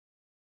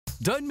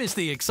Don't miss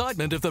the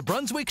excitement of the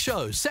Brunswick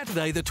Show,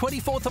 Saturday the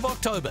 24th of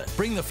October.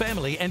 Bring the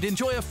family and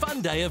enjoy a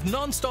fun day of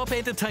non-stop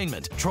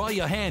entertainment. Try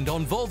your hand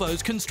on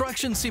Volvo's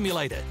construction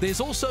simulator.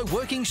 There's also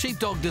working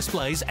sheepdog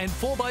displays and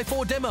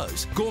 4x4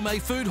 demos, gourmet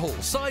food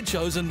halls,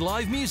 sideshows and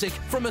live music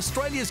from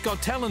Australia's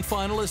Got Talent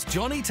finalist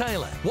Johnny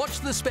Taylor. Watch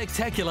the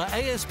spectacular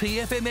ASP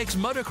FMX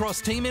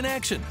motocross team in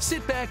action.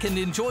 Sit back and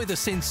enjoy the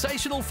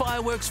sensational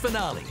fireworks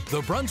finale.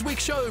 The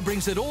Brunswick Show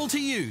brings it all to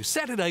you,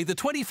 Saturday the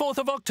 24th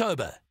of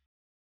October.